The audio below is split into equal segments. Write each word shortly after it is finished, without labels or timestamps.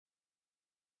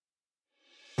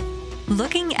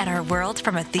Looking at our world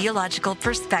from a theological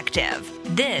perspective.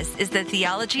 This is the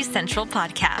Theology Central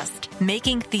Podcast,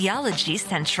 making theology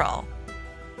central.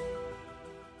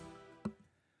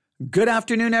 Good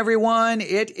afternoon, everyone.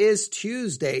 It is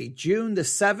Tuesday, June the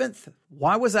 7th.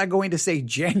 Why was I going to say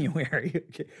January?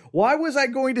 Why was I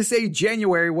going to say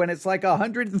January when it's like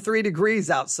 103 degrees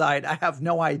outside? I have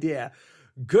no idea.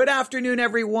 Good afternoon,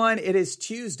 everyone. It is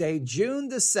Tuesday, June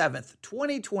the 7th,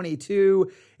 2022.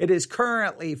 It is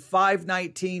currently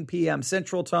 5:19 p.m.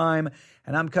 Central Time,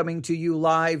 and I'm coming to you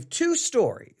live 2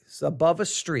 stories above a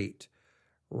street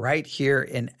right here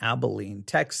in Abilene,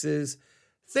 Texas.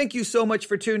 Thank you so much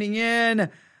for tuning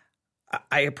in.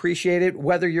 I appreciate it,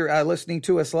 whether you're listening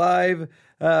to us live,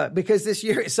 because this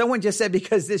year, someone just said,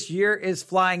 because this year is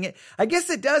flying. I guess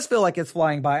it does feel like it's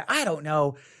flying by. I don't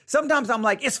know. Sometimes I'm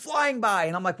like, it's flying by.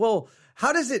 And I'm like, well,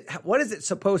 what is it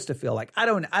supposed to feel like? I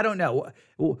don't know.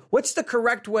 What's the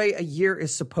correct way a year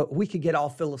is supposed, we could get all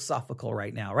philosophical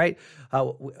right now, right?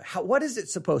 What is it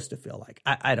supposed to feel like?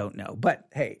 I don't know. But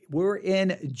hey, we're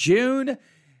in June.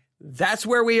 That's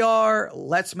where we are.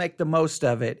 Let's make the most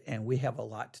of it. And we have a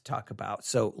lot to talk about.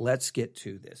 So let's get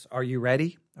to this. Are you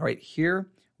ready? All right, here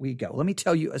we go. Let me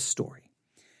tell you a story.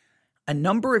 A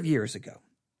number of years ago,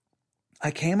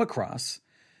 I came across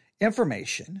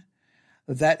information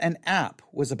that an app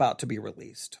was about to be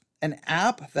released. An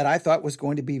app that I thought was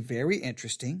going to be very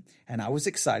interesting. And I was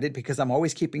excited because I'm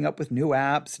always keeping up with new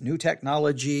apps, new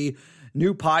technology,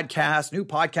 new podcasts, new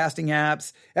podcasting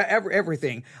apps,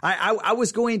 everything. I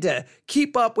was going to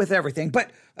keep up with everything.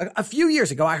 But a few years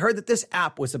ago, I heard that this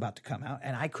app was about to come out,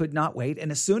 and I could not wait.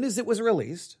 And as soon as it was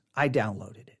released, I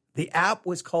downloaded it. The app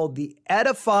was called the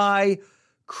Edify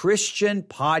Christian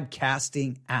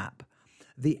Podcasting App.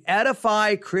 The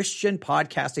Edify Christian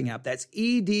Podcasting App. That's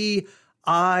EDIFI.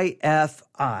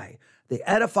 The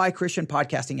Edify Christian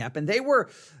Podcasting App. And they were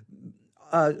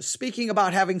speaking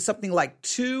about having something like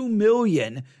 2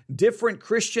 million different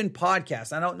Christian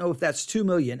podcasts. I don't know if that's 2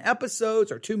 million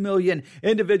episodes or 2 million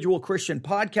individual Christian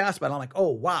podcasts, but I'm like, oh,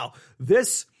 wow,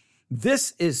 this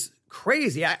is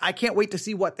crazy. I can't wait to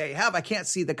see what they have. I can't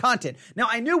see the content. Now,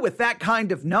 I knew with that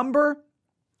kind of number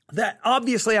that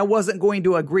obviously I wasn't going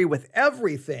to agree with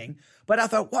everything, but I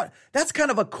thought, what? That's kind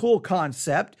of a cool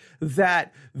concept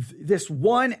that this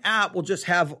one app will just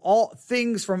have all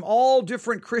things from all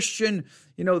different Christian,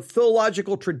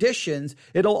 theological traditions.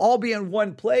 It'll all be in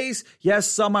one place. Yes,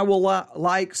 some I will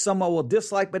like, some I will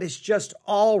dislike, but it's just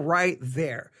all right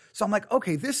there. So I'm like,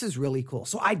 okay, this is really cool.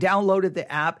 So I downloaded the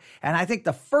app, and I think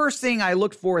the first thing I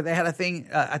looked for, they had a thing,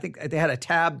 I think they had a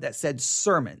tab that said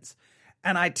sermons.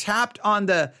 And I tapped on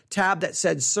the tab that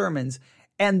said sermons,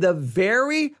 and the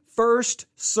very first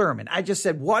sermon, I just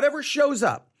said, whatever shows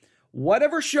up,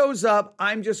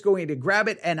 I'm just going to grab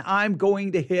it and I'm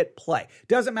going to hit play.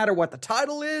 Doesn't matter what the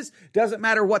title is, doesn't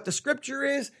matter what the scripture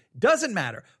is, doesn't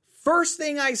matter. First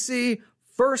thing I see,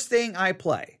 first thing I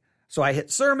play. So I hit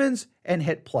sermons and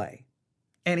hit play.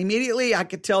 And immediately I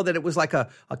could tell that it was like a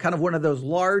kind of one of those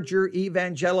larger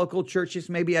evangelical churches,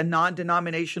 maybe a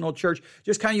non-denominational church,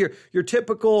 just kind of your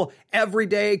typical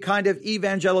everyday kind of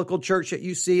evangelical church that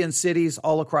you see in cities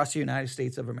all across the United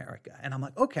States of America. And I'm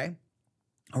like, okay,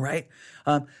 all right.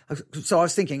 So I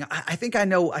was thinking, I think I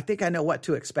know what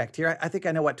to expect here. I think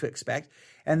I know what to expect.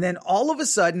 And then all of a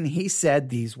sudden he said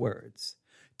these words.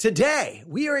 Today,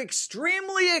 we are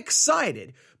extremely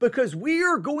excited because we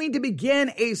are going to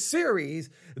begin a series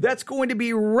that's going to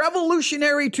be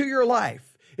revolutionary to your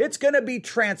life. It's going to be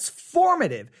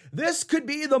transformative. This could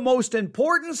be the most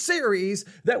important series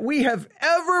that we have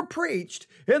ever preached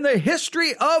in the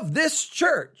history of this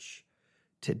church.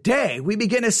 Today, we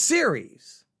begin a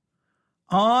series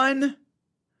on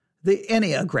the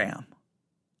Enneagram.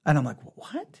 And I'm like,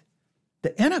 what?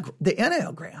 The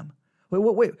Enneagram?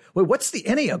 Wait, what's the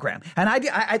Enneagram? And I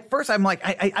at first I'm like,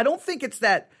 I don't think it's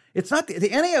that. It's not the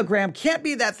Enneagram can't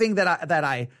be that thing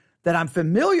that I'm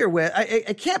familiar with.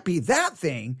 It can't be that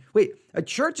thing. Wait, a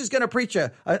church is going to preach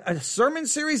a sermon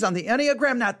series on the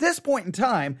Enneagram. Now at this point in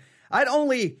time, I'd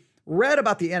only read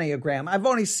about the Enneagram. I've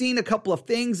only seen a couple of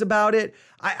things about it.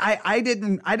 I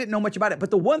didn't know much about it.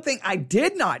 But the one thing I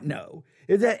did not know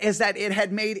is that it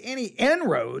had made any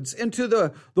inroads into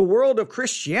the world of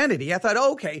Christianity. I thought,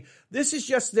 okay, this is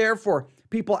just there for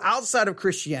people outside of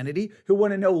Christianity who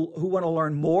want to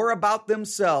learn more about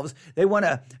themselves. They want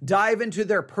to dive into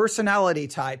their personality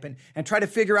type and try to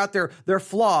figure out their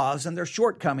flaws and their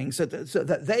shortcomings so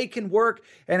that they can work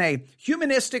in a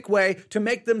humanistic way to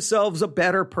make themselves a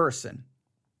better person.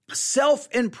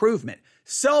 Self-improvement,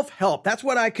 self-help. That's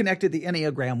what I connected the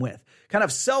Enneagram with. Kind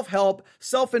of self-help,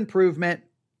 self-improvement.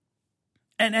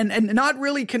 and not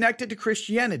really connected to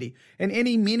Christianity in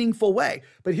any meaningful way.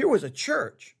 But here was a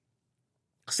church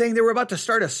saying they were about to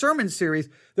start a sermon series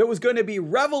that was going to be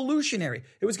revolutionary.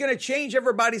 It was going to change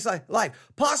everybody's life,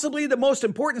 possibly the most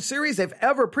important series they've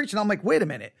ever preached. And I'm like, wait a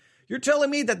minute. You're telling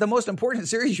me that the most important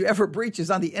series you ever preach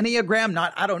is on the Enneagram,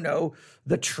 not, I don't know,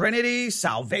 the Trinity,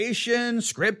 salvation,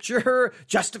 scripture,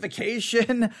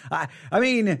 justification. I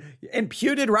mean,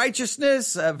 imputed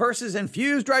righteousness versus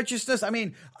infused righteousness. I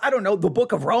mean, I don't know, the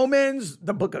book of Romans,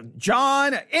 the book of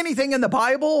John, anything in the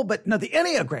Bible, but no, the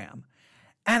Enneagram.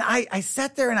 And I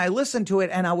sat there and I listened to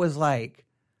it and I was like,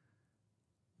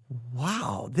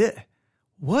 wow,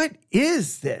 what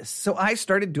is this? So I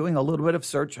started doing a little bit of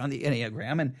search on the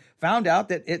Enneagram and found out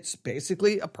that it's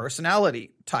basically a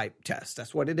personality type test.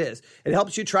 That's what it is. It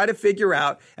helps you try to figure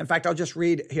out. In fact, I'll just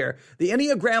read here. The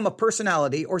Enneagram of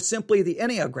personality, or simply the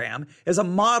Enneagram, is a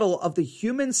model of the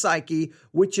human psyche,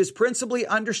 which is principally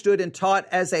understood and taught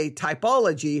as a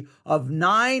typology of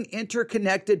 9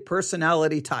 interconnected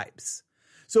personality types.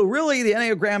 So really, the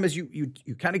Enneagram is you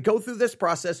kind of go through this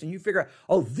process and you figure out,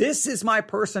 oh, this is my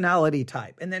personality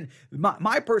type. And then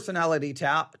my personality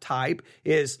type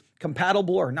is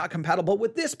compatible or not compatible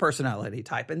with this personality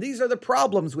type. And these are the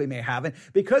problems we may have. And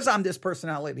because I'm this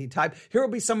personality type, here will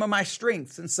be some of my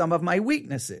strengths and some of my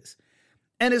weaknesses.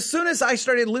 And as soon as I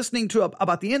started listening to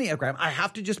about the Enneagram, I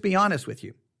have to just be honest with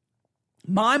you.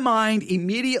 My mind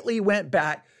immediately went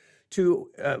back to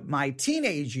my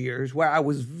teenage years, where I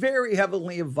was very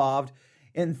heavily involved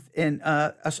in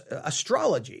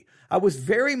astrology. I was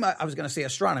very much, I was going to say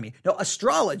astronomy. No,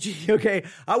 astrology, okay?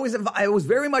 I was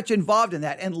very much involved in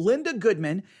that. And Linda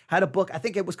Goodman had a book, I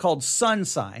think it was called Sun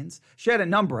Signs. She had a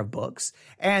number of books.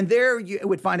 And there you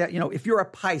would find out, if you're a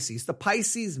Pisces, the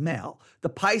Pisces male, the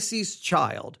Pisces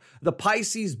child, the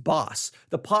Pisces boss,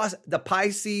 the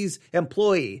Pisces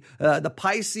employee, the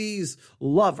Pisces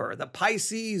lover, the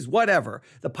Pisces whatever,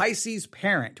 the Pisces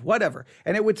parent, whatever.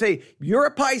 And it would say, you're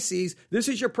a Pisces, this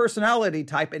is your personality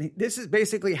type, and this is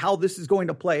basically how this is going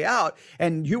to play out.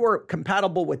 And you are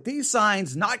compatible with these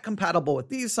signs, not compatible with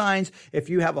these signs. If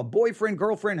you have a boyfriend,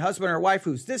 girlfriend, husband, or wife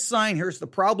who's this sign, here's the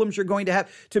problems you're going to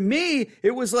have. To me,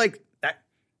 it was like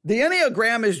the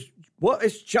Enneagram is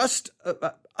it's just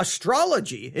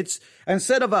astrology. It's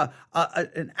instead of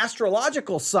an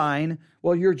astrological sign,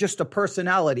 well, you're just a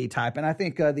personality type. And I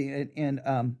think I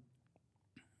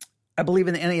believe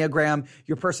in the Enneagram,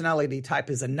 your personality type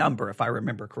is a number, if I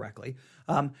remember correctly.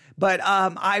 But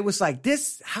I was like,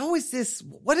 how is this?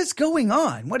 What is going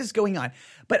on? What is going on?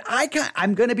 But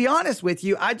I'm going to be honest with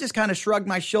you. I just kind of shrugged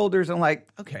my shoulders and like,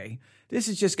 okay, this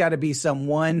has just got to be some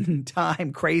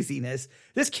one-time craziness.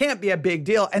 This can't be a big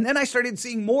deal. And then I started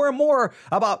seeing more and more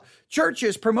about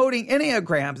churches promoting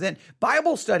Enneagrams and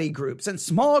Bible study groups and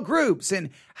small groups. And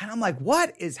I'm like,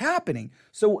 what is happening?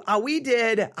 So we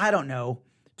did, I don't know,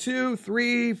 2,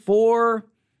 3, 4,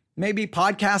 maybe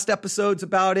podcast episodes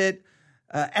about it.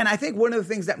 And I think one of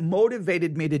the things that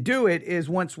motivated me to do it is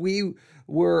once we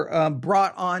were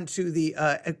brought onto the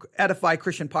Edify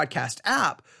Christian Podcast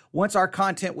app, once our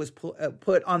content was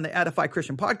put on the Edify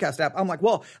Christian Podcast app, I'm like,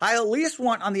 well, I at least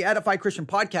want on the Edify Christian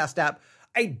Podcast app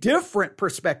a different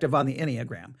perspective on the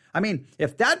Enneagram. I mean,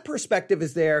 if that perspective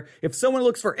is there, if someone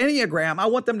looks for Enneagram, I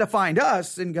want them to find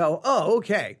us and go, oh,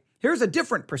 okay, here's a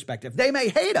different perspective. They may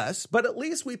hate us, but at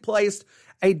least we placed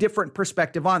a different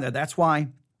perspective on there. That's why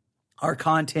our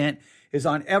content is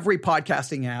on every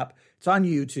podcasting app. It's on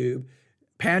YouTube,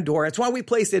 Pandora. It's why we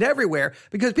place it everywhere,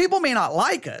 because people may not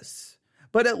like us,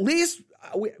 but at least,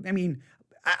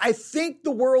 I think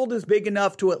the world is big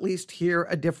enough to at least hear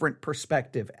a different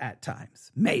perspective at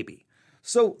times, maybe.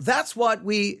 So that's what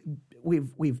we've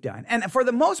done. And for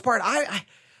the most part,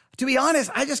 to be honest,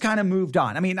 I just kind of moved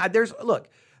on. I mean,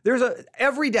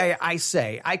 every day I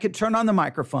say I could turn on the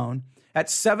microphone at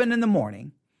 7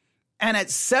 a.m. and at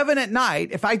 7 p.m,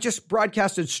 if I just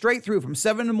broadcasted straight through from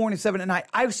 7 a.m, 7 p.m,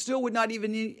 I still would not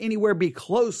even anywhere be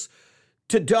close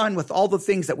to done with all the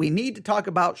things that we need to talk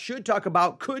about, should talk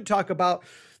about, could talk about,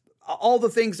 all the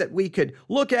things that we could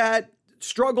look at,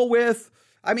 struggle with.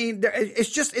 I mean,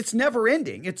 it's never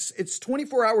ending. It's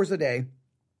 24 hours a day,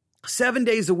 7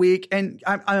 days a week. And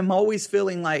I'm always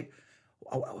feeling like,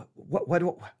 I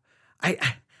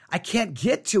can't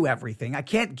get to everything. I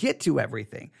can't get to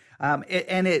everything.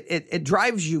 It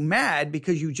drives you mad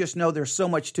because you just know there's so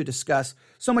much to discuss,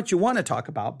 so much you want to talk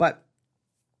about. But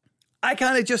I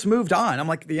kind of just moved on. I'm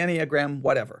like, the Enneagram,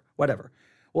 whatever.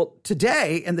 Well,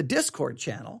 today in the Discord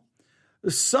channel,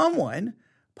 someone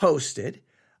posted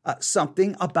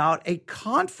something about a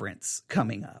conference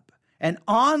coming up, an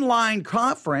online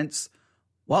conference.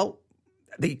 Well,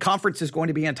 the conference is going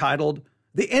to be entitled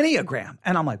the Enneagram.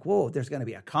 And I'm like, whoa, there's going to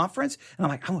be a conference? And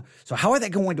I'm like, oh, so how are they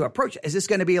going to approach it? Is this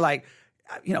going to be like,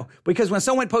 because when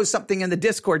someone posts something in the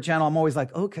Discord channel, I'm always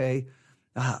like, okay,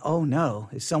 oh no,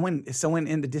 is someone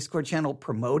in the Discord channel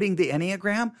promoting the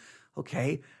Enneagram?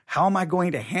 Okay, how am I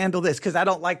going to handle this? Because I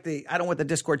don't want the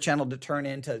Discord channel to turn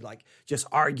into like just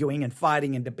arguing and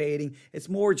fighting and debating. It's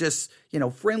more just,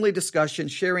 friendly discussion,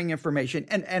 sharing information,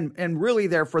 and really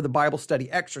there for the Bible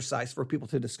study exercise for people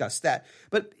to discuss that.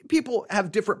 But people have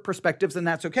different perspectives, and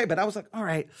that's okay. But I was like, all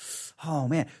right, oh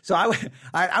man. So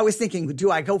I was thinking,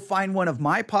 do I go find one of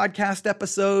my podcast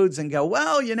episodes and go,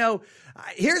 well,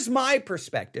 here's my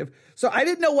perspective. So I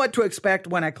didn't know what to expect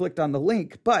when I clicked on the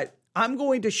link, but I'm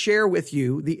going to share with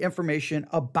you the information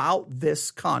about this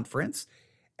conference.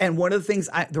 And one of the things,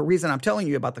 the reason I'm telling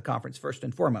you about the conference, first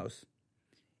and foremost,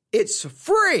 it's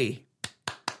free.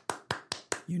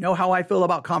 You know how I feel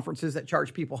about conferences that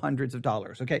charge people hundreds of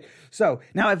dollars, okay? So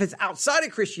now if it's outside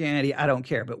of Christianity, I don't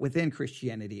care. But within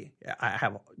Christianity, I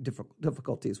have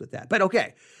difficulties with that. But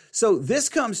okay, so this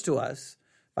comes to us.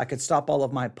 If I could stop all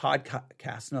of my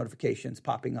podcast notifications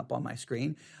popping up on my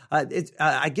screen.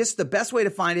 I guess the best way to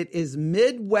find it is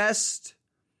Midwest.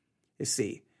 Let's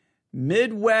see,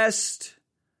 Midwest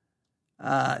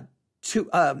to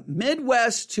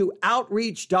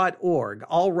outreach.org,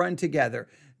 all run together.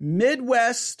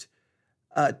 Midwest.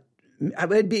 It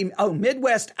would be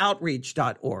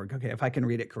midwestoutreach.org. Okay, if I can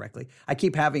read it correctly. I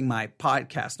keep having my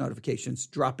podcast notifications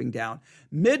dropping down.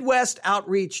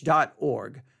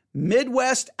 Midwestoutreach.org.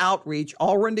 Midwest Outreach,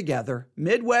 all run together,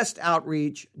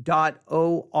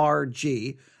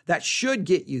 midwestoutreach.org. That should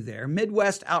get you there,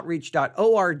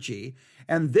 midwestoutreach.org.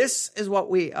 And this is what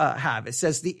we have. It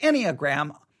says the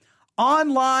Enneagram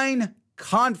Online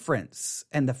Conference.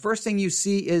 And the first thing you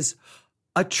see is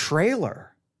a trailer.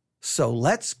 So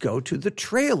let's go to the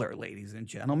trailer, ladies and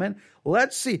gentlemen.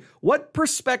 Let's see, what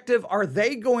perspective are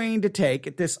they going to take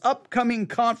at this upcoming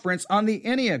conference on the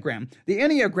Enneagram? The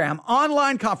Enneagram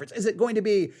Online Conference. Is it going to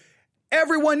be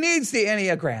everyone needs the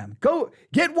Enneagram? Go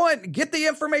get one, get the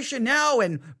information now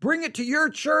and bring it to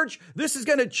your church. This is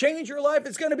going to change your life.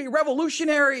 It's going to be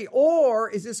revolutionary. Or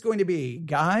is this going to be,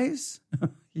 guys,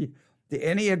 the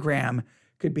Enneagram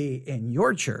could be in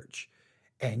your church.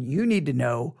 And you need to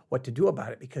know what to do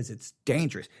about it because it's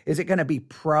dangerous. Is it going to be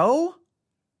pro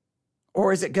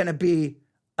or is it going to be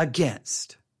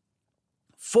against?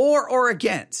 For or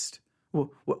against?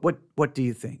 What do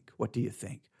you think? What do you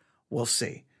think? We'll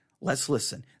see. Let's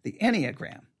listen. The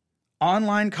Enneagram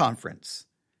Online Conference.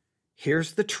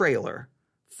 Here's the trailer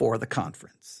for the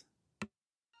conference.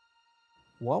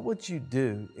 What would you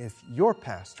do if your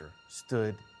pastor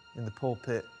stood in the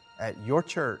pulpit at your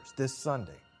church this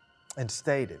Sunday and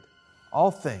stated,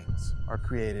 all things are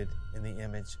created in the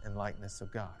image and likeness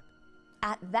of God?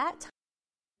 At that time.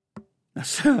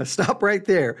 Stop right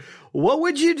there. What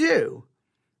would you do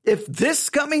if this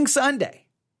coming Sunday,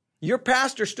 your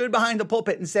pastor stood behind the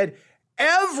pulpit and said,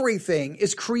 everything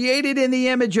is created in the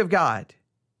image of God?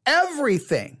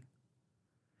 Everything.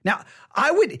 Now,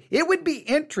 it would be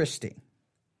interesting.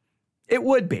 It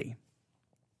would be.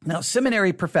 Now,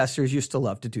 seminary professors used to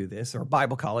love to do this, or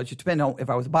Bible college. It depends on if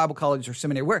I was Bible college or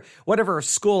seminary, whatever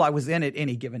school I was in at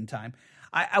any given time.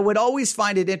 I would always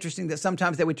find it interesting that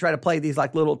sometimes they would try to play these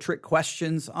like little trick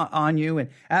questions on you and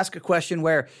ask a question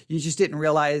where you just didn't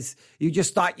realize, you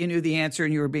just thought you knew the answer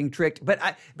and you were being tricked.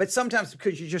 But sometimes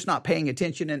because you're just not paying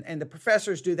attention, and the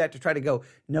professors do that to try to go,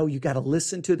 no, you got to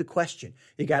listen to the question.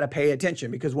 You got to pay attention,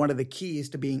 because one of the keys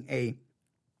to being a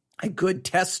good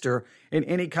tester in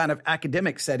any kind of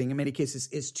academic setting, in many cases,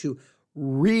 is to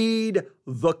read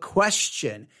the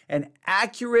question. An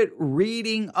accurate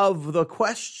reading of the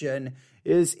question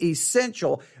is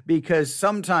essential, because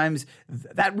sometimes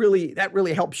that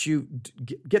really helps you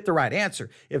get the right answer.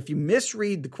 If you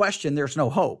misread the question, there's no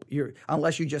hope,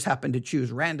 unless you just happen to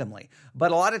choose randomly.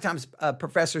 But a lot of times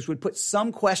professors would put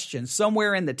some question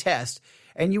somewhere in the test,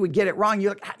 and you would get it wrong.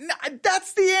 You're like, no,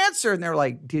 that's the answer. And they're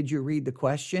like, did you read the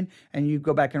question? And you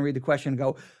go back and read the question and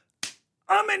go,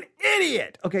 I'm an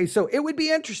idiot. Okay, so it would be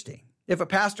interesting if a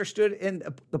pastor stood in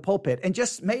the pulpit and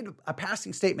just made a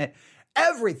passing statement,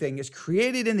 everything is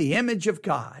created in the image of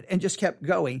God, and just kept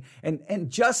going. And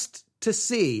just to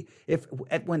see if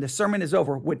when the sermon is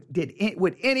over, would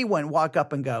anyone walk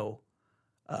up and go,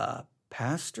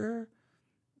 Pastor,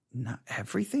 not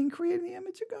everything created in the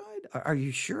image of God? Are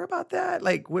you sure about that?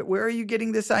 Like, where are you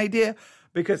getting this idea?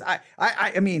 Because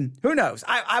I mean, who knows?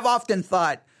 I've often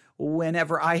thought,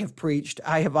 whenever I have preached,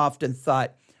 I have often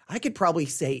thought, I could probably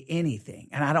say anything,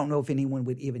 and I don't know if anyone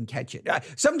would even catch it.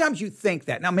 Sometimes you think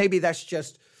that. Now, maybe that's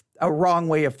just a wrong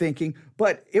way of thinking,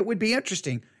 but it would be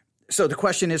interesting. So the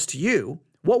question is to you,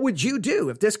 what would you do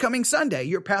if this coming Sunday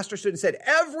your pastor stood and said,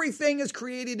 everything is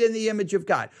created in the image of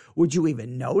God? Would you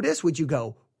even notice? Would you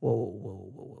go, whoa,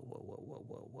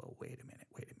 wait a minute.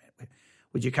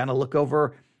 Would you kind of look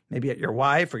over maybe at your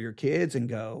wife or your kids and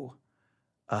go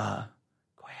ahead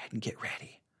and get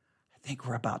ready. I think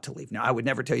we're about to leave. Now, I would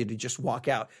never tell you to just walk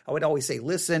out. I would always say,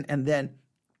 listen, and then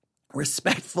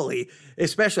respectfully,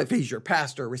 especially if he's your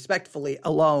pastor, respectfully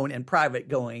alone in private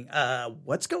going,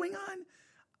 what's going on?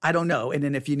 I don't know. And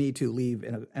then if you need to, leave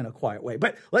in a quiet way.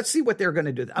 But let's see what they're going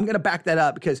to do. I'm going to back that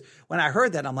up because when I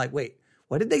heard that, I'm like, wait,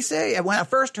 what did they say? And when I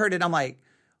first heard it, I'm like,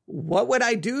 what would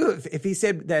I do if he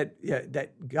said that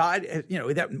God,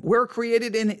 that we're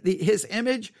created in his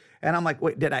image? And I'm like,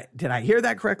 wait, did I hear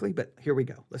that correctly? But here we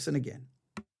go. Listen again.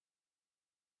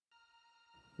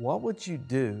 What would you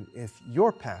do if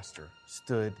your pastor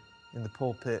stood in the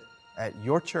pulpit at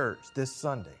your church this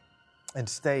Sunday and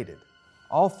stated,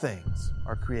 all things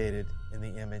are created in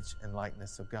the image and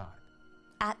likeness of God?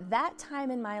 At that time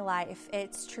in my life,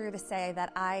 it's true to say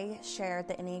that I shared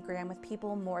the Enneagram with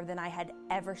people more than I had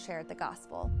ever shared the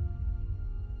gospel.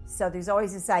 So there's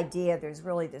always this idea there's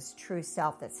really this true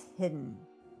self that's hidden.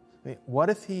 I mean, what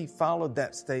if he followed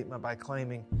that statement by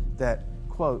claiming that,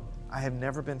 quote, I have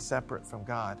never been separate from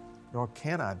God, nor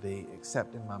can I be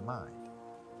except in my mind?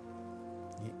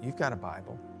 You've got a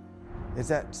Bible. Is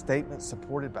that statement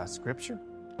supported by Scripture?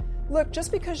 Look,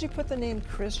 just because you put the name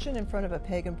Christian in front of a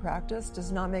pagan practice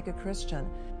does not make a Christian.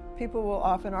 People will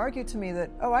often argue to me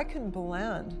that, I can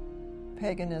blend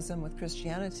paganism with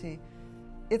Christianity.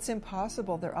 It's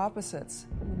impossible. They're opposites.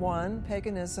 One,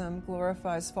 paganism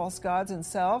glorifies false gods and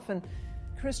self, and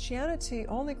Christianity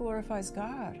only glorifies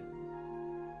God.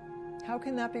 How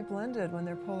can that be blended when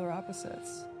they're polar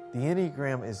opposites? The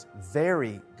Enneagram is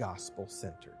very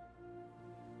gospel-centered.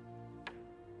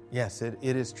 Yes, it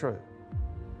is true.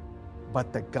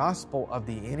 But the gospel of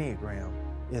the Enneagram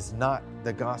is not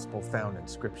the gospel found in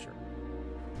Scripture.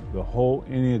 The whole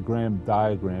Enneagram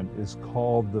diagram is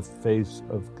called the face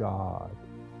of God.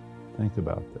 Think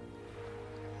about that.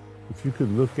 If you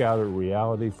could look out at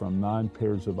reality from 9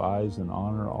 pairs of eyes and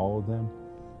honor all of them,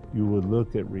 you would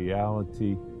look at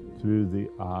reality through the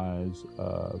eyes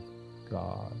of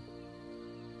God.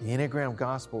 The Enneagram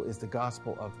gospel is the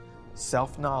gospel of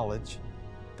self-knowledge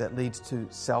that leads to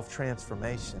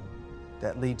self-transformation,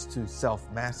 that leads to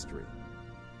self-mastery.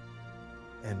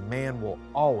 And man will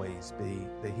always be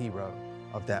the hero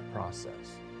of that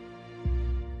process.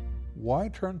 Why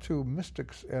turn to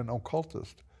mystics and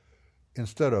occultists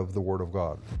instead of the Word of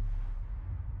God?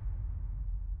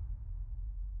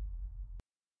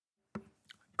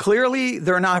 Clearly,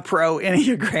 they're not pro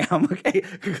Enneagram, okay?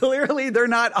 Clearly, they're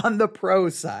not on the pro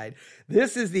side.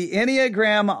 This is the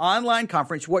Enneagram online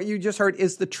conference. What you just heard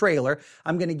is the trailer.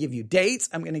 I'm going to give you dates.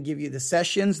 I'm going to give you the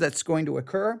sessions that's going to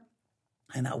occur.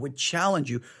 And I would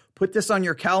challenge you, put this on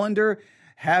your calendar,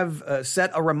 have set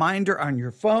a reminder on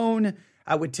your phone.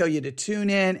 I would tell you to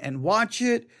tune in and watch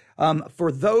it.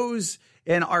 For those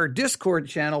in our Discord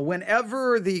channel,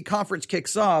 whenever the conference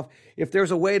kicks off, if there's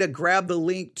a way to grab the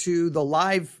link to the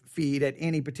live feed at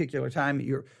any particular time,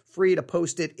 you're free to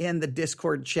post it in the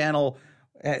Discord channel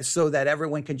so that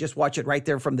everyone can just watch it right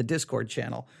there from the Discord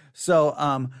channel.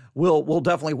 So we'll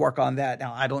definitely work on that.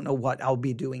 Now, I don't know what I'll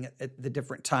be doing at the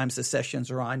different times the sessions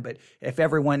are on, but if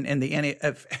everyone in the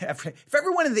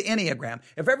Enneagram,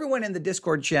 if everyone in the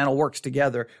Discord channel works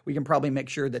together, we can probably make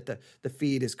sure that the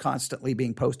feed is constantly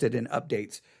being posted and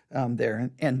updates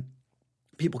there, and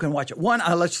people can watch it. One,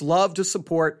 I just love to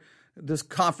support these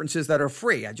conferences that are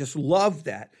free. I just love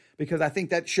that because I think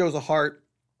that shows a heart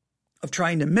of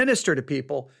trying to minister to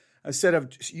people instead of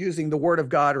just using the Word of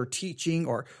God or teaching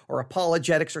or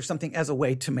apologetics or something as a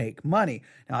way to make money.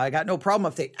 Now, I got no problem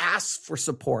if they ask for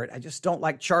support. I just don't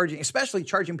like charging, especially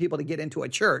charging people to get into a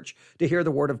church to hear the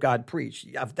Word of God preached.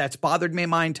 That's bothered me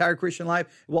my entire Christian life.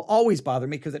 It will always bother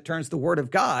me because it turns the Word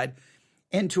of God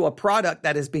into a product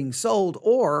that is being sold,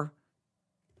 or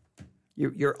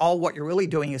what you're really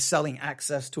doing is selling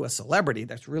access to a celebrity.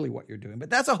 That's really what you're doing. But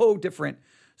that's a whole different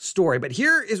story. But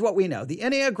here is what we know. The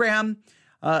Enneagram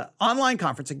online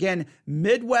conference, again,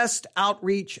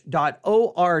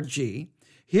 midwestoutreach.org.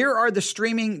 Here are the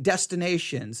streaming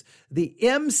destinations: the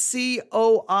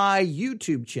MCOI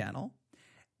YouTube channel,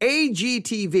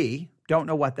 AGTV, don't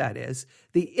know what that is,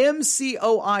 the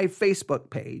MCOI Facebook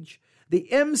page, the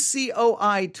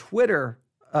MCOI Twitter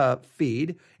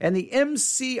feed, and the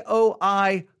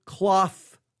MCOI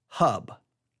Cloth Hub,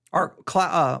 or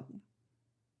Clout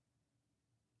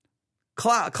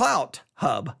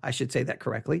Hub, I should say that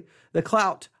correctly. The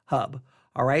Clout Hub.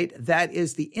 All right. That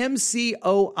is the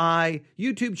MCOI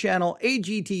YouTube channel,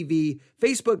 AGTV,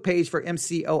 Facebook page for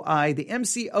MCOI, the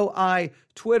MCOI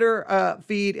Twitter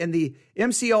feed, and the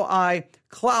MCOI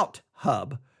Clout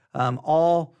Hub.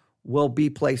 All will be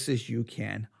places you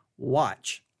can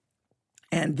watch.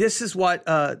 And this is what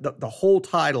the whole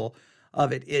title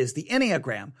of it is, the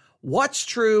Enneagram. What's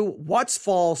true? What's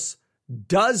false?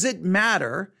 Does it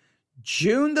matter?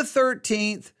 June the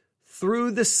 13th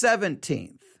through the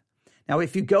 17th. Now,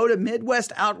 if you go to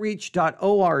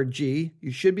midwestoutreach.org,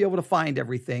 you should be able to find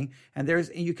everything. And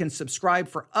you can subscribe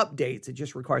for updates. It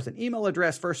just requires an email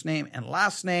address, first name and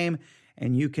last name.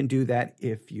 And you can do that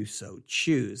if you so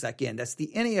choose. Again, that's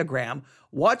the Enneagram.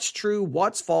 What's true?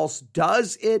 What's false?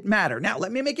 Does it matter? Now,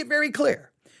 let me make it very clear.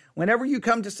 Whenever you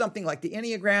come to something like the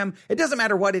Enneagram, it doesn't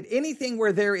matter anything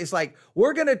where there is like,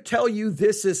 we're going to tell you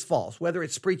this is false, whether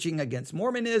it's preaching against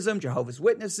Mormonism, Jehovah's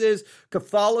Witnesses,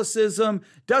 Catholicism,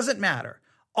 doesn't matter.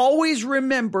 Always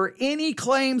remember any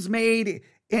claims made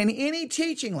in any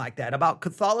teaching like that about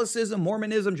Catholicism,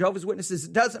 Mormonism, Jehovah's Witnesses,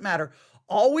 it doesn't matter.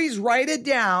 Always write it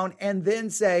down and then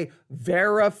say,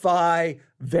 verify,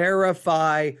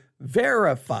 verify,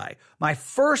 verify. My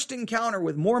first encounter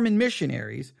with Mormon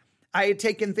missionaries, I had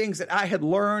taken things that I had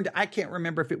learned. I can't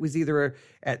remember if it was either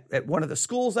at one of the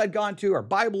schools I'd gone to or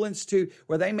Bible Institute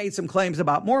where they made some claims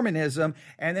about Mormonism.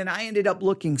 And then I ended up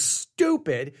looking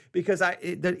stupid because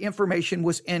the information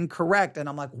was incorrect. And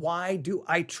I'm like, why do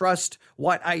I trust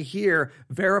what I hear?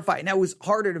 Verify. Now, it was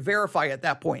harder to verify at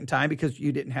that point in time because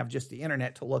you didn't have just the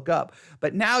internet to look up.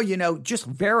 But now, just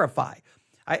verify.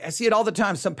 I see it all the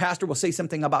time. Some pastor will say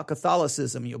something about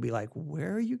Catholicism. You'll be like,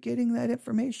 where are you getting that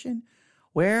information?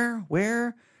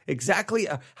 Where exactly?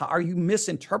 How are you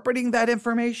misinterpreting that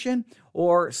information,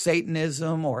 or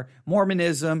Satanism or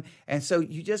Mormonism? And so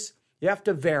you have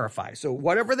to verify. So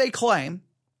whatever they claim,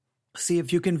 see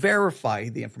if you can verify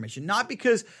the information. Not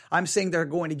because I'm saying they're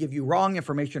going to give you wrong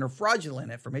information or fraudulent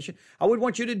information. I would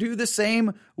want you to do the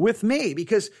same with me,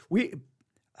 because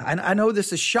I know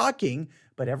this is shocking,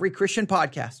 but every Christian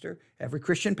podcaster, every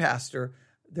Christian pastor,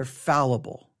 they're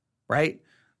fallible, right?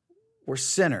 We're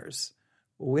sinners.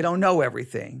 We don't know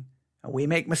everything. We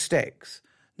make mistakes.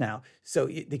 Now, so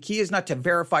the key is not to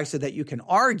verify so that you can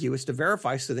argue, it's to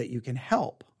verify so that you can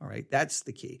help. All right, that's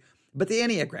the key. But the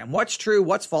Enneagram, what's true,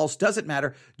 what's false, doesn't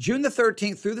matter. June the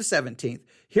 13th through the 17th.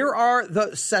 Here are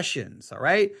the sessions, all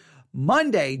right?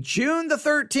 Monday, June the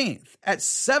 13th at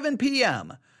 7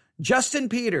 p.m., Justin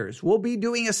Peters will be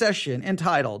doing a session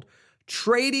entitled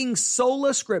Trading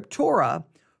Sola Scriptura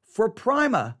for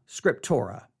Prima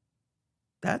Scriptura.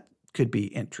 That could be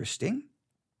interesting.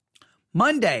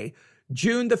 Monday,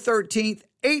 June the 13th,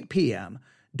 8 p.m.,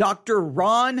 Dr.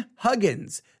 Ron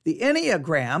Huggins, the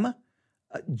Enneagram,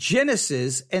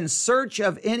 Genesis in Search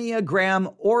of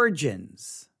Enneagram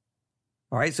Origins.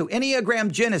 All right, so Enneagram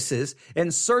Genesis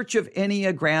in Search of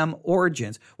Enneagram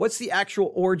Origins. What's the actual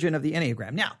origin of the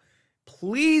Enneagram? Now,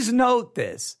 please note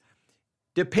this.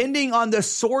 Depending on the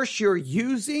source you're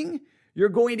using, you're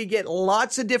going to get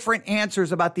lots of different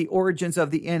answers about the origins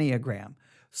of the Enneagram.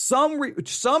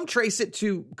 Some trace it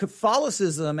to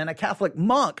Catholicism and a Catholic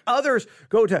monk. Others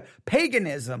go to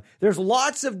paganism. There's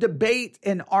lots of debate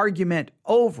and argument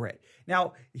over it.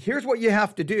 Now, here's what you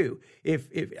have to do. If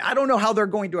I don't know how they're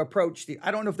going to approach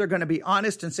I don't know if they're going to be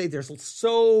honest and say there's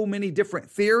so many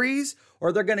different theories,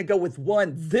 or they're going to go with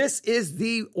one. This is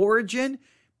the origin.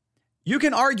 You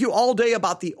can argue all day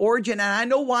about the origin, and I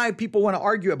know why people want to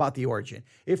argue about the origin.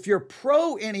 If you're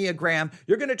pro-Enneagram,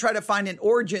 you're going to try to find an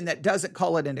origin that doesn't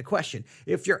call it into question.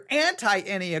 If you're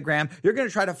anti-Enneagram, you're going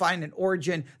to try to find an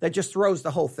origin that just throws the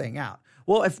whole thing out.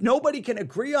 Well, if nobody can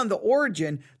agree on the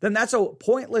origin, then that's a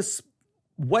pointless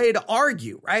way to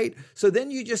argue, right? So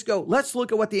then you just go, let's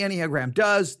look at what the Enneagram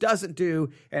does, doesn't do,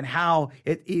 and how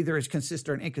it either is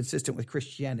consistent or inconsistent with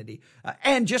Christianity.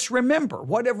 And just remember,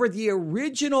 whatever the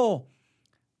original,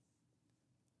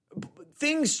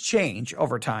 things change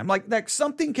over time. Like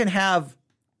something can have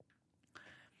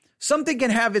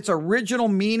its original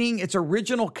meaning, its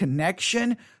original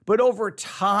connection, but over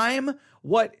time,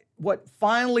 what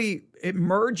finally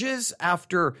emerges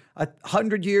after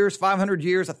 100 years, 500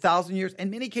 years, 1,000 years,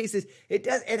 in many cases, it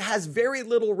has very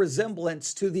little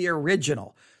resemblance to the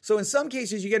original. So in some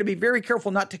cases, you got to be very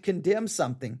careful not to condemn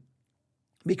something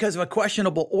because of a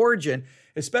questionable origin,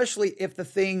 especially if the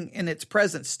thing in its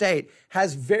present state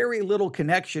has very little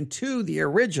connection to the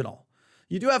original.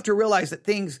 You do have to realize that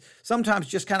things sometimes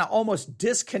just kind of almost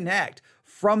disconnect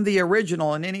from the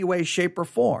original in any way, shape, or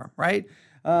form, right?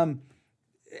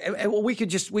 We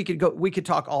could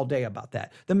talk all day about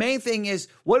that. The main thing is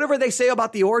whatever they say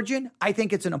about the origin, I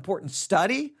think it's an important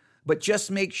study. but just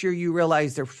make sure you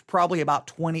realize there's probably about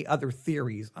 20 other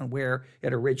theories on where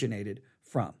it originated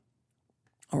from.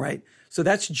 All right. So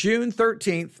that's June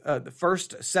 13th, the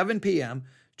first 7 p.m.,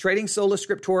 Trading Sola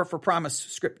Scriptura for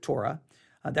Promise Scriptura.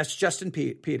 That's Justin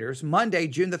Peters. Monday,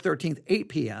 June the 13th, 8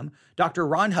 p.m., Dr.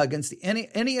 Ron Huggins, the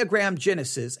Enneagram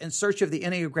Genesis, In Search of the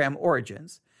Enneagram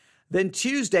Origins. Then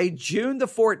Tuesday, June the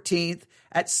 14th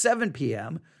at 7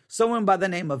 p.m., someone by the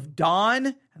name of Don,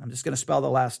 and I'm just going to spell the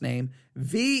last name,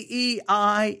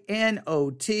 Veinot,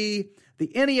 the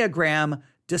Enneagram,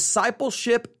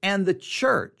 Discipleship and the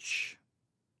Church.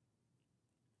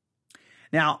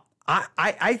 Now,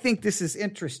 I think this is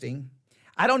interesting.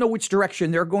 I don't know which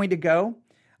direction they're going to go,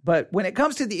 but when it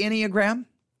comes to the Enneagram,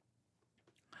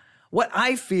 what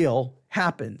I feel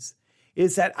happens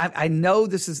is that I know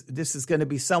this is going to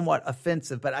be somewhat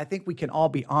offensive, but I think we can all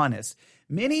be honest.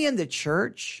 Many in the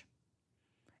church,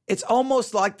 it's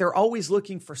almost like they're always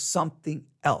looking for something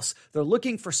else. They're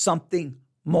looking for something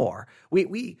more.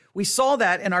 We saw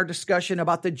that in our discussion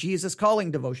about the Jesus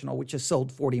Calling devotional, which has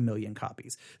sold 40 million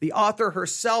copies. The author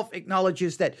herself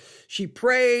acknowledges that she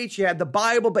prayed, she had the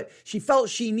Bible, but she felt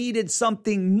she needed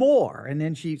something more. And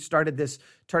then she started this,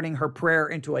 turning her prayer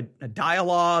into a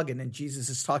dialogue, and then Jesus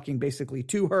is talking basically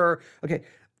to her. Okay.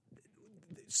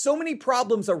 So many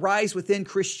problems arise within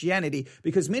Christianity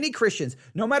because many Christians,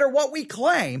 no matter what we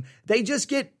claim, they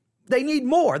need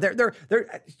more.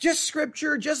 They're just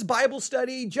scripture, just Bible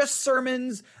study, just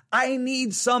sermons. I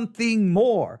need something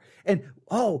more. And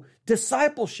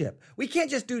discipleship. We can't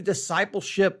just do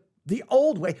discipleship the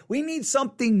old way. We need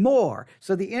something more.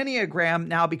 So the Enneagram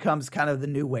now becomes kind of the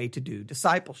new way to do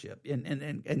discipleship.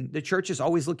 And the church is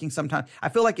always looking sometimes. I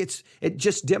feel like it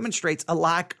just demonstrates a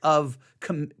lack of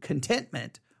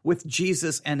contentment with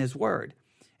Jesus and his word.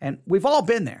 And we've all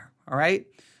been there. All right.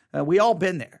 We all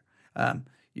been there.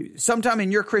 Sometime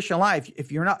in your Christian life,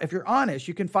 if you're honest,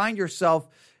 you can find yourself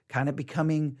kind of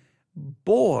becoming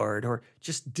bored or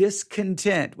just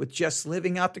discontent with just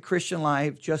living out the Christian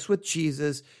life, just with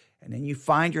Jesus. And then you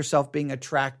find yourself being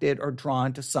attracted or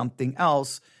drawn to something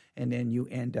else. And then you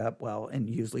end up, and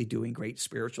usually doing great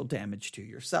spiritual damage to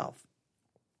yourself.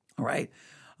 All right.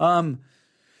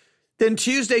 Then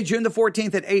Tuesday, June the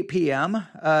 14th at 8 p.m.,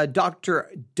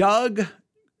 Dr. Doug,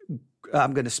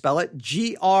 I'm going to spell it,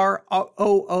 Groothuis,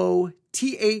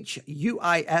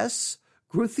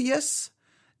 Groothuis,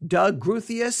 Doug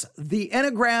Groothuis, The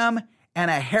Enneagram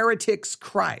and a Heretic's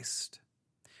Christ.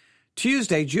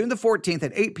 Tuesday, June the 14th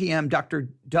at 8 p.m., Dr.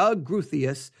 Doug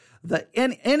Groothuis, The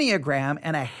Enneagram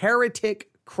and a Heretic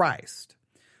Christ.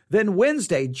 Then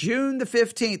Wednesday, June the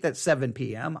 15th at 7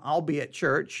 p.m., I'll be at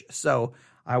church, so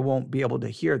I won't be able to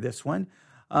hear this one.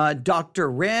 Dr.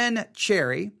 Ren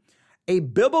Cherry, A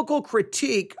Biblical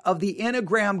Critique of the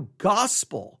Enneagram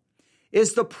Gospel.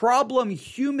 Is the problem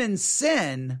human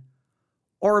sin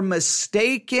or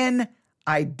mistaken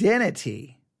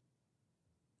identity?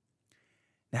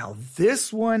 Now,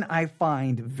 this one I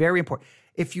find very important.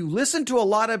 If you listen to a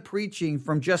lot of preaching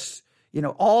from just,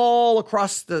 all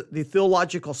across the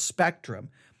theological spectrum,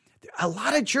 a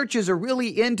lot of churches are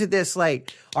really into this,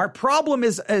 like, our problem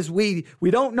is we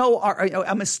don't know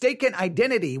a mistaken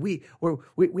identity. We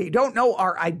don't know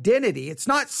our identity. It's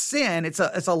not sin. It's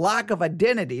a lack of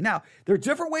identity. Now, there are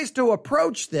different ways to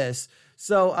approach this.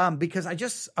 So, because I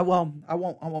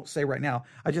won't say right now.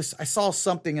 I saw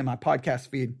something in my podcast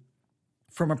feed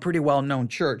from a pretty well-known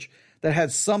church that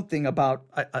had something about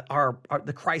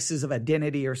the crisis of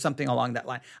identity or something along that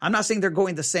line. I'm not saying they're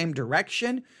going the same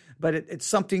direction, but it's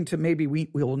something to maybe we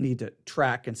will need to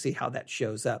track and see how that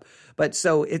shows up. But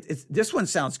so this one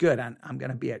sounds good. I'm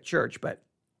going to be at church, but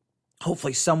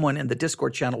hopefully someone in the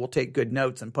Discord channel will take good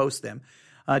notes and post them.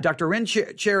 Dr. Ren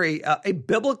Cherry, A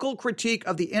Biblical Critique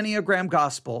of the Enneagram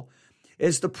Gospel.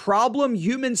 Is the problem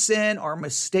human sin or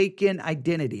mistaken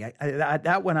identity?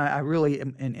 That one I really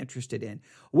am interested in.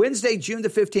 Wednesday, June the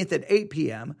 15th at 8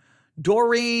 p.m.,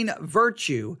 Doreen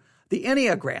Virtue, The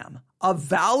Enneagram, a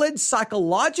valid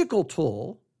psychological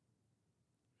tool,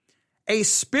 a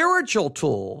spiritual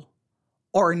tool,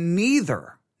 or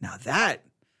neither. Now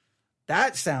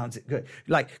that sounds good.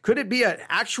 Like, could it be an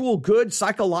actual good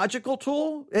psychological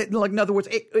tool? In other words,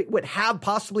 it would have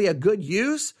possibly a good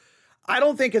use. I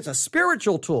don't think it's a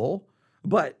spiritual tool,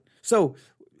 but so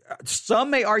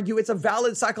some may argue it's a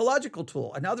valid psychological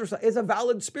tool, and others it's a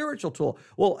valid spiritual tool.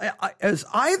 Well, is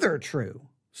either true?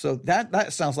 So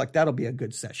that sounds like that'll be a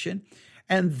good session.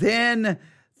 And then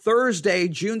Thursday,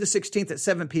 June the 16th at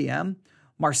 7 p.m.,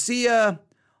 Marcia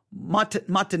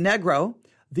Montenegro,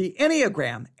 The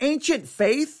Enneagram, Ancient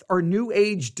Faith or New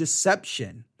Age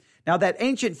Deception. Now, that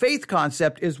ancient faith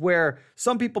concept is where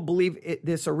some people believe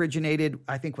this originated,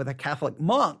 I think, with a Catholic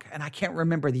monk, and I can't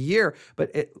remember the year,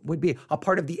 but it would be a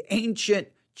part of the ancient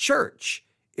church.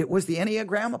 It was the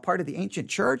Enneagram a part of the ancient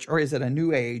church, or is it a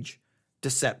New Age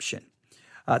deception?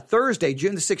 Thursday,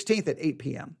 June the 16th at 8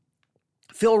 p.m.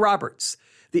 Phil Roberts,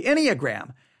 the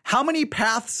Enneagram, how many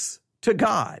paths to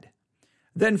God?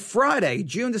 Then Friday,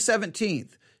 June the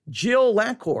 17th, Jill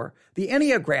Lacour, the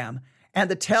Enneagram, and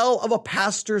the Tale of a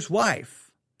Pastor's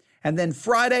Wife. And then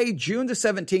Friday, June the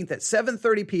 17th at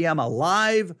 7:30 p.m., a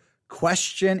live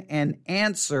question and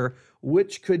answer,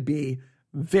 which could be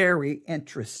very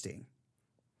interesting.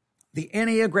 The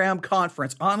Enneagram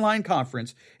Conference, online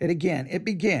conference, it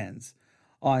begins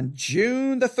on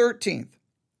June the 13th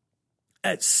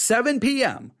at 7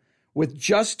 p.m. with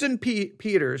Justin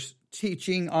Peters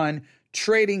teaching on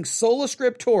trading Sola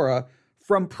Scriptura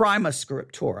from Prima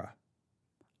Scriptura.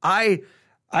 I'm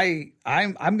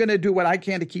going to do what I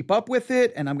can to keep up with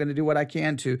it, and I'm going to do what I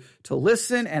can to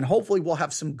listen, and hopefully we'll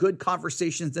have some good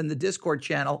conversations in the Discord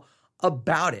channel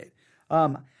about it.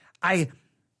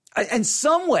 In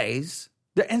some ways,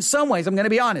 I'm going to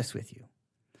be honest with you.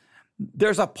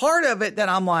 There's a part of it that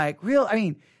I'm like,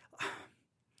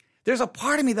 there's a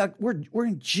part of me that we're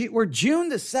June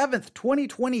the 7th,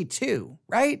 2022,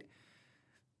 right?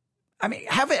 I mean,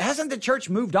 hasn't the church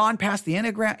moved on past the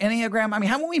Enneagram? I mean,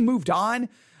 haven't we moved on?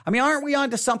 I mean, aren't we on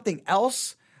to something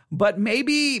else? But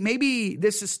maybe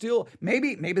this is still,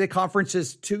 maybe the conference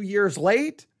is 2 years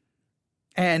late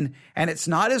and it's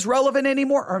not as relevant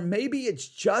anymore, or maybe it's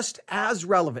just as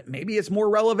relevant. Maybe it's more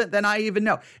relevant than I even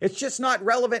know. It's just not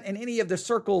relevant in any of the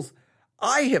circles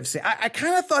I have seen. I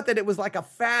kind of thought that it was like a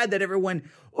fad that everyone,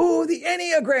 the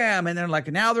Enneagram. And then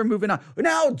like, now they're moving on.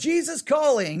 Now Jesus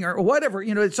calling or whatever,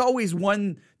 it's always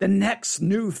the next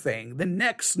new thing.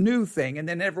 And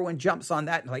then everyone jumps on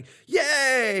that and like,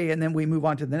 yay. And then we move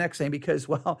on to the next thing because,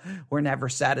 well, we're never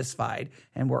satisfied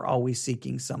and we're always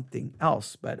seeking something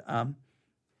else. But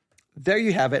there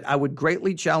you have it. I would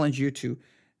greatly challenge you to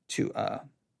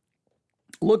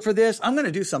look for this. I'm going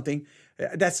to do something.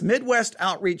 That's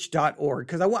MidwestOutreach.org,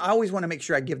 because I always want to make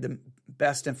sure I give them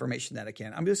best information that I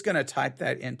can. I'm just going to type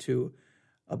that into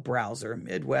a browser,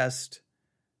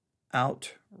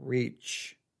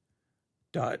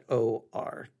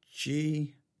 MidwestOutreach.org.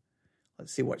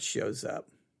 Let's see what shows up.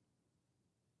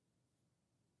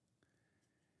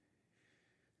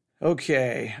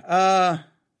 Okay.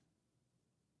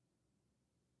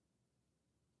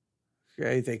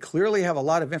 Okay, they clearly have a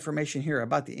lot of information here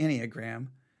about the Enneagram.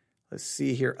 Let's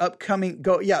see here.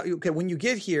 When you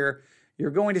get here, you're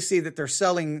going to see that they're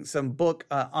selling some book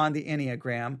on the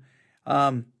Enneagram.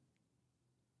 But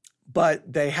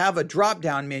they have a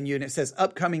drop-down menu and it says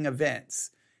upcoming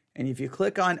events. And if you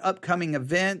click on upcoming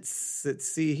events, let's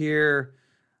see here.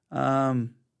 Wow,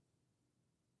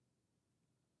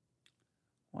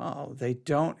 they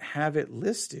don't have it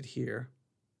listed here.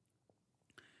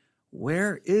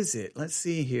 Where is it? Let's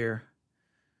see here.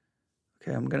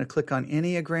 Okay, I'm going to click on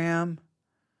Enneagram.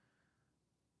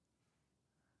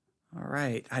 All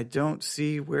right, I don't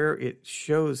see where it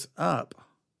shows up.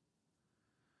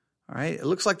 All right, it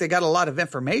looks like they got a lot of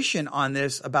information on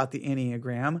this about the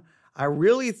Enneagram. I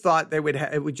really thought it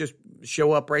would just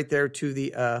show up right there to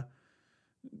the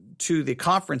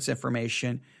conference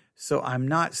information. So I'm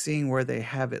not seeing where they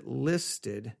have it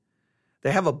listed.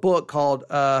 They have a book called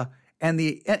 "And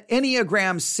the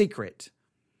Enneagram Secret."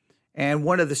 And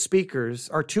one of the speakers,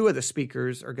 or two of the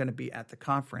speakers, are going to be at the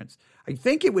conference. I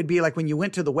think it would be like when you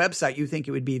went to the website, you think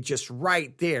it would be just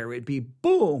right there. It'd be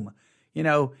boom.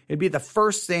 It'd be the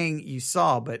first thing you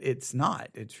saw, but it's not.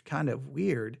 It's kind of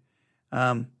weird.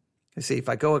 Let's see, if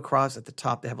I go across at the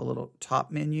top, they have a little top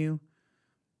menu.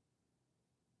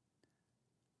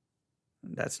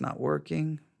 That's not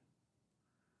working.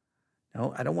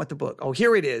 No, I don't want the book. Oh,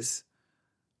 here it is.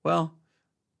 Well,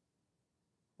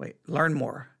 wait, learn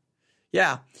more.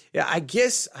 Yeah, I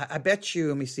guess, I bet you,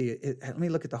 let me see, let me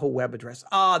look at the whole web address.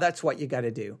 That's what you got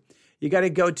to do. You got to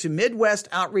go to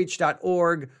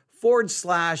MidwestOutreach.org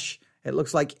 / it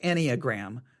looks like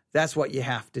Enneagram. That's what you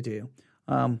have to do.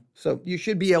 So you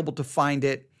should be able to find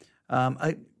it.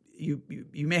 You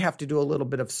may have to do a little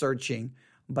bit of searching,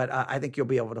 but I think you'll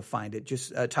be able to find it.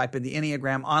 Just type in the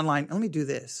Enneagram online. Let me do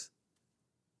this.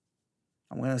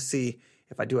 I'm going to see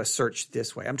if I do a search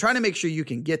this way. I'm trying to make sure you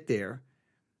can get there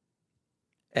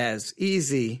as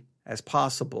easy as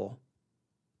possible.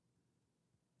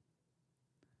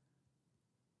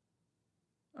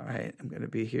 All right, I'm going to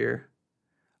be here.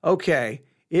 Okay,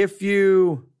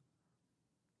 you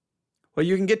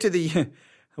can get to the, here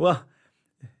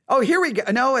we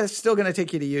go. No, it's still going to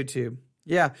take you to YouTube.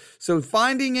 Yeah. So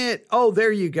finding it, oh,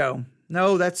 there you go.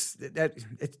 No, that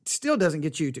it still doesn't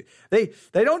get you to. They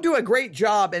don't do a great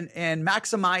job in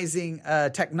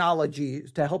maximizing technology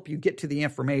to help you get to the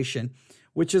information,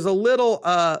 which is a little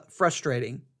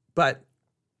frustrating, but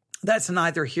that's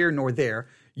neither here nor there.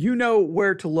 You know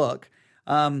where to look.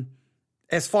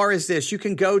 As far as this, you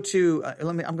can go to,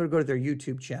 I'm going to go to their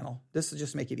YouTube channel. This will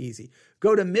just make it easy.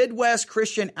 Go to Midwest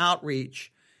Christian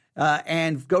Outreach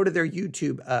and go to their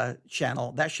YouTube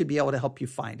channel. That should be able to help you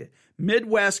find it.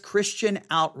 Midwest Christian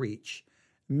Outreach.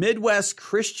 Midwest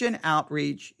Christian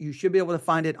Outreach. You should be able to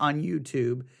find it on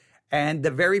YouTube. And the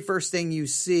very first thing you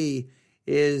see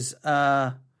is,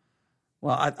 I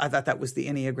thought that was the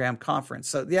Enneagram Conference.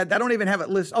 So yeah, they don't even have it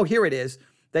listed. Oh, here it is.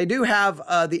 They do have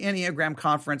the Enneagram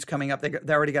Conference coming up.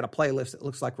 They already got a playlist that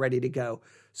looks like ready to go.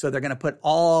 So they're going to put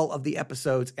all of the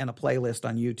episodes in a playlist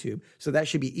on YouTube. So that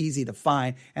should be easy to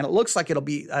find. And it looks like it'll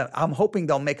be, I'm hoping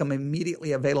they'll make them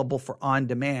immediately available for on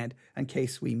demand in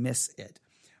case we miss it.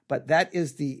 But that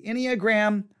is the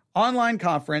Enneagram Online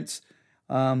Conference.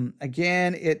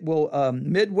 Again, it will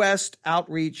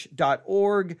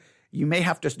midwestoutreach.org. You may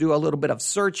have to do a little bit of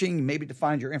searching, maybe to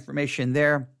find your information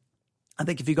there. I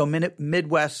think if you go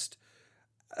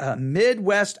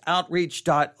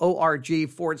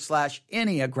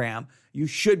midwestoutreach.org/Enneagram, you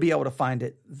should be able to find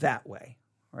it that way,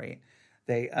 right?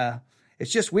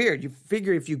 It's just weird. You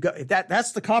figure if you go,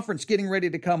 that's the conference getting ready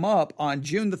to come up on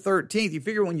June the 13th. You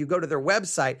figure when you go to their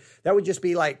website, that would just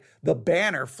be like the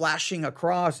banner flashing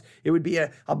across. It would be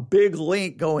a big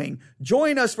link going,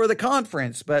 join us for the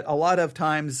conference. But a lot of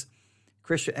times,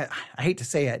 I hate to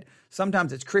say it,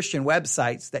 sometimes it's Christian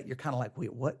websites that you're kind of like,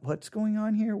 wait, what's going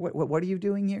on here? What are you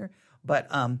doing here? But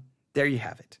there you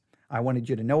have it. I wanted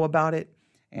you to know about it,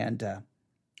 and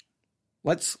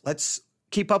let's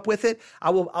keep up with it.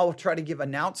 I'll try to give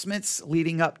announcements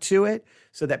leading up to it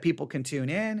so that people can tune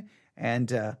in. And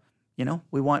I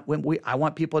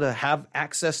want people to have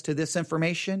access to this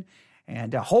information,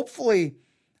 and hopefully,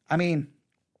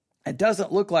 it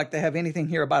doesn't look like they have anything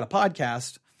here about a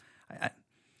podcast.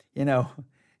 You know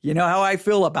how I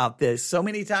feel about this. So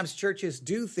many times churches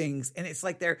do things and it's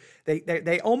like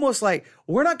they almost like,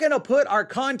 we're not going to put our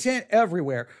content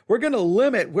everywhere. We're going to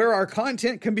limit where our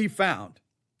content can be found.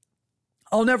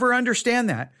 I'll never understand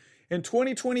that. In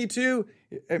 2022,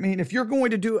 if you're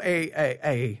going to do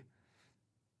a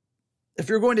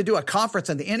conference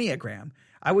on the Enneagram,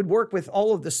 I would work with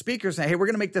all of the speakers and say, hey, we're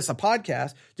going to make this a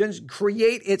podcast. Just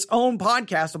create its own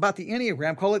podcast about the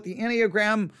Enneagram, call it the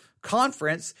Enneagram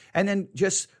Conference, and then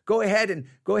just go ahead and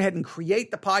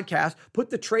create the podcast, put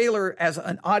the trailer as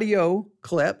an audio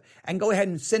clip, and go ahead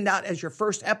and send out as your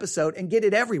first episode and get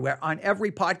it everywhere on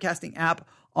every podcasting app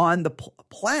on the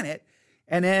planet.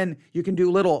 And then you can do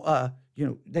little,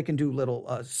 they can do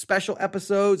little special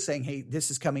episodes saying, hey, this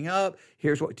is coming up.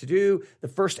 Here's what to do. The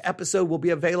first episode will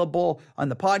be available on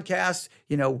the podcast,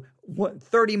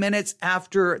 30 minutes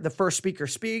after the first speaker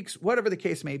speaks, whatever the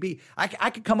case may be. I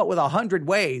could come up with 100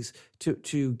 ways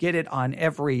to get it on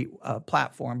every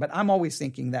platform, but I'm always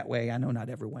thinking that way. I know not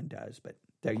everyone does, but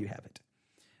there you have it.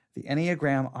 The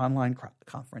Enneagram Online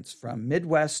Conference from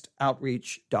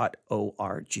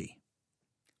midwestoutreach.org.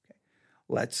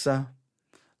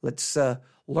 Let's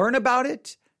learn about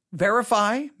it,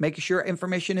 verify, make sure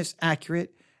information is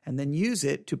accurate, and then use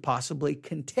it to possibly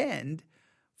contend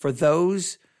for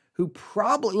those who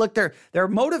probably look their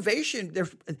motivation.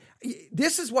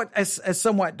 This is what is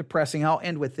somewhat depressing. I'll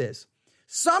end with this.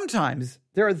 Sometimes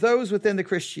there are those within the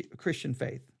Christian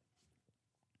faith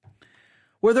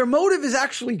where their motive is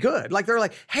actually good. Like they're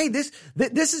like, hey, this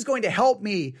is going to help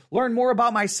me learn more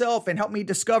about myself and help me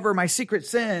discover my secret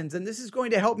sins. And this is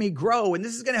going to help me grow. And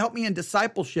this is going to help me in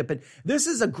discipleship. And this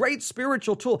is a great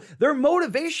spiritual tool. Their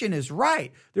motivation is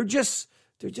right. They're just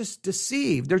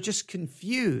deceived. They're just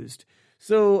confused.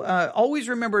 So always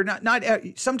remember, not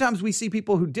sometimes we see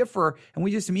people who differ and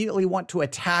we just immediately want to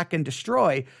attack and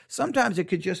destroy. Sometimes it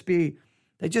could just be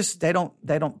they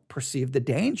don't perceive the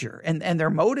danger, and their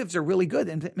motives are really good.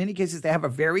 In many cases, they have a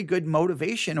very good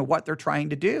motivation of what they're trying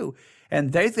to do,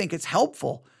 and they think it's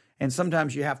helpful. And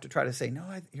sometimes you have to try to say, no,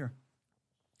 I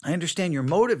understand your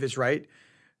motive is right,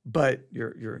 but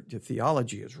your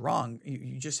theology is wrong.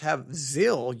 You just have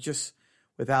zeal, just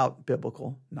without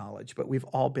biblical knowledge. But we've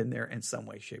all been there in some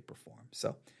way, shape, or form.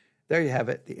 So there you have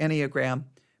it, the Enneagram.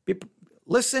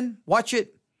 Listen, watch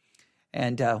it.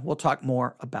 And we'll talk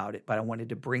more about it, but I wanted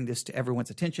to bring this to everyone's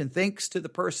attention. Thanks to the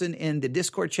person in the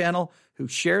Discord channel who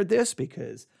shared this,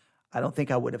 because I don't think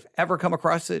I would have ever come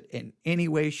across it in any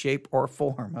way, shape, or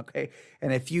form, okay?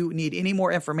 And if you need any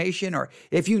more information, or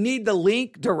if you need the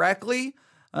link directly,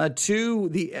 to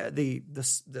the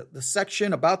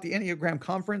section about the Enneagram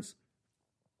conference,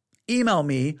 email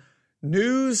me,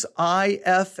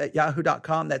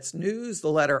 newsif@yahoo.com. That's news, the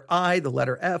letter I, the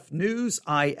letter F,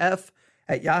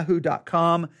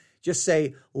 newsif@yahoo.com. Just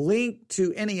say link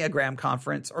to Enneagram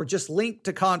conference or just link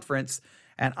to conference,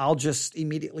 and I'll just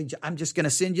immediately, I'm just going to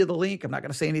send you the link. I'm not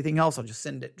going to say anything else. I'll just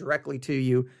send it directly to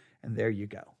you, and there you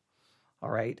go. All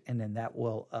right, and then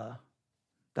that'll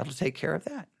take care of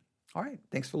that. All right,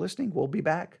 thanks for listening. We'll be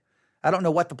back. I don't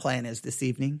know what the plan is this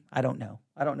evening. I don't know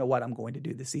what I'm going to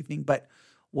do this evening, but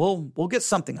we'll get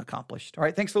something accomplished. All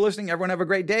right, thanks for listening. Everyone have a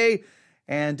great day,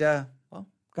 and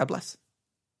God bless.